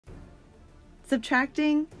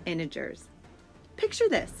Subtracting integers. Picture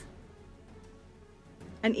this.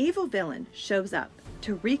 An evil villain shows up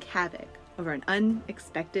to wreak havoc over an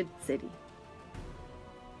unexpected city.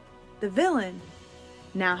 The villain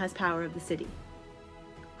now has power of the city.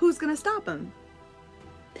 Who's going to stop him?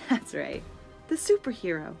 That's right, the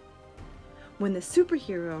superhero. When the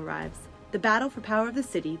superhero arrives, the battle for power of the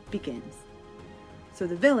city begins. So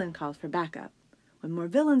the villain calls for backup. When more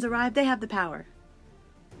villains arrive, they have the power.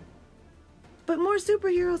 But more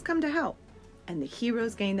superheroes come to help, and the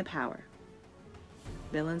heroes gain the power.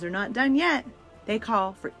 Villains are not done yet. They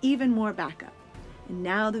call for even more backup, and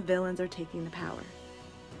now the villains are taking the power.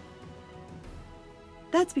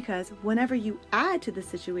 That's because whenever you add to the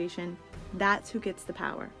situation, that's who gets the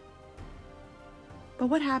power. But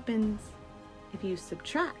what happens if you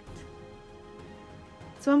subtract?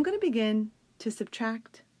 So I'm going to begin to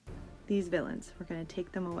subtract these villains. We're going to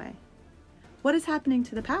take them away. What is happening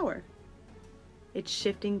to the power? It's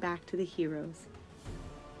shifting back to the heroes.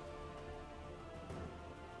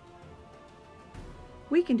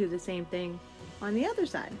 We can do the same thing on the other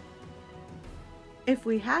side. If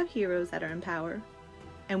we have heroes that are in power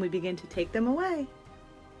and we begin to take them away,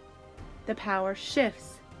 the power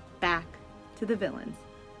shifts back to the villains.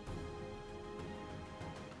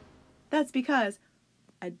 That's because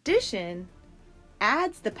addition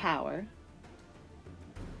adds the power,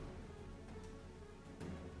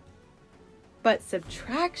 but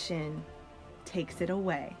subtraction takes it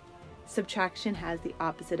away. Subtraction has the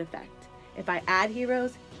opposite effect. If I add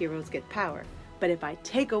heroes, heroes get power. But if I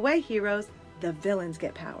take away heroes, the villains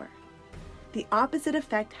get power. The opposite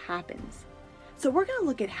effect happens. So we're going to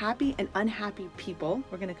look at happy and unhappy people.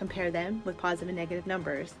 We're going to compare them with positive and negative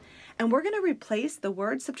numbers. And we're going to replace the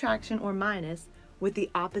word subtraction or minus with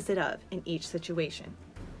the opposite of in each situation.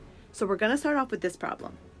 So we're going to start off with this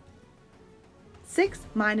problem. 6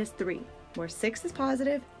 minus 3, where 6 is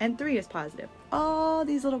positive and 3 is positive. All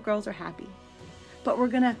these little girls are happy. But we're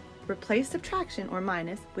going to replace subtraction or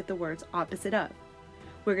minus with the words opposite of.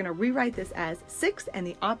 We're going to rewrite this as 6 and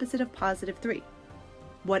the opposite of positive 3.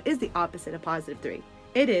 What is the opposite of positive 3?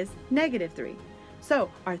 It is negative 3. So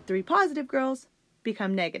our 3 positive girls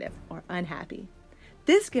become negative or unhappy.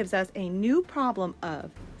 This gives us a new problem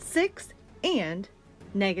of 6 and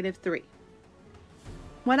negative 3.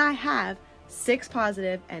 When I have 6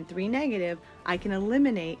 positive and 3 negative, I can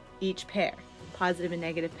eliminate each pair, positive and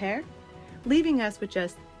negative pair, leaving us with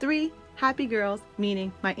just 3 happy girls,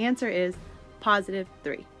 meaning my answer is positive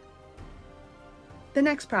 3. The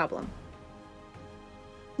next problem.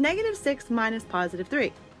 Negative 6 minus positive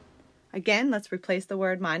 3. Again, let's replace the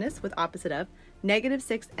word minus with opposite of. Negative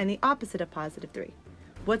 6 and the opposite of positive 3.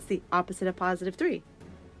 What's the opposite of positive 3?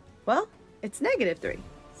 Well, it's negative 3.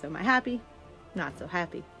 So am I happy? Not so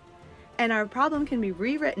happy. And our problem can be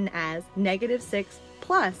rewritten as negative 6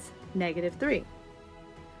 plus negative 3.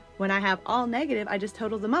 When I have all negative, I just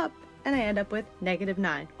total them up and I end up with negative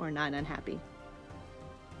 9 or 9 unhappy.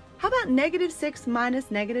 How about negative 6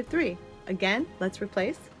 minus negative 3? Again, let's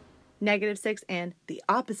replace negative 6 and the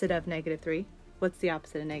opposite of negative 3. What's the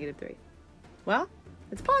opposite of negative 3? Well,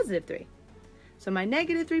 it's positive 3. So my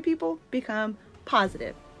negative 3 people become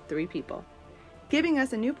positive 3 people, giving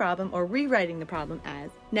us a new problem or rewriting the problem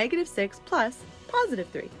as negative 6 plus positive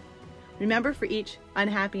 3. Remember, for each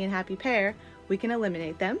unhappy and happy pair, we can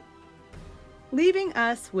eliminate them, leaving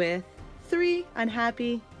us with 3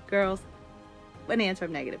 unhappy girls, an answer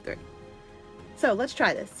of negative 3. So let's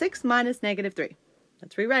try this. 6 minus negative 3.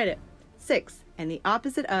 Let's rewrite it. 6 and the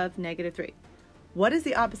opposite of negative 3. What is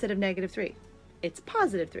the opposite of negative 3? It's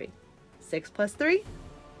positive 3. 6 plus 3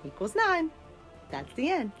 equals 9. That's the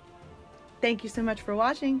end. Thank you so much for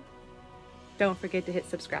watching. Don't forget to hit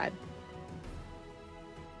subscribe.